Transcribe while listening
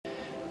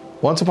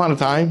Once upon a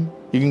time,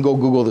 you can go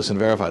Google this and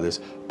verify this,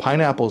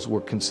 pineapples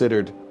were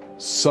considered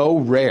so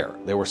rare,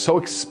 they were so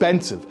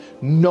expensive,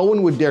 no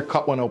one would dare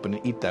cut one open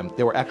and eat them.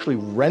 They were actually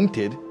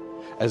rented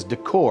as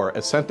decor,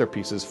 as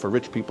centerpieces for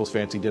rich people's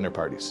fancy dinner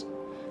parties.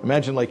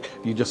 Imagine like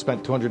you just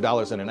spent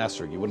 $200 in an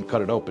esser, you wouldn't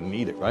cut it open and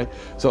eat it, right?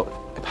 So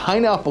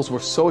pineapples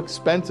were so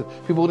expensive,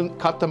 people didn't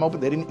cut them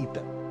open, they didn't eat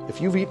them. If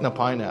you've eaten a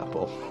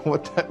pineapple,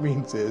 what that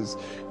means is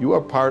you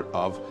are part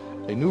of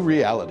a new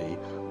reality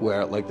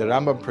where, like the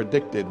Rambam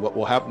predicted, what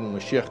will happen when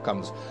Mashiach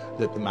comes,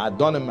 that the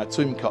ma'adonim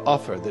matzuim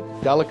ka'afer,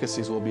 that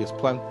delicacies will be as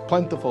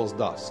plentiful as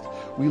dust.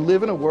 We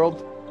live in a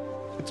world,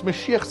 it's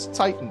Mashiach's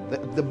Zeiten.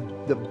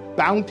 The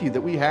bounty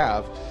that we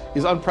have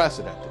is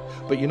unprecedented.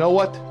 But you know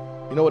what?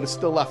 You know what is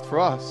still left for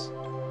us?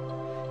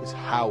 Is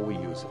how we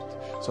use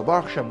it. So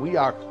Baruch Hashem, we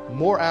are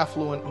more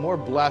affluent, more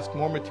blessed,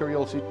 more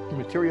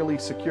materially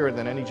secure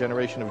than any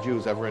generation of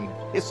Jews ever in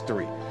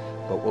history.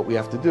 But what we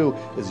have to do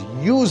is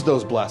use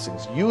those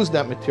blessings, use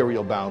that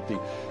material bounty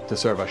to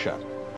serve Hashem.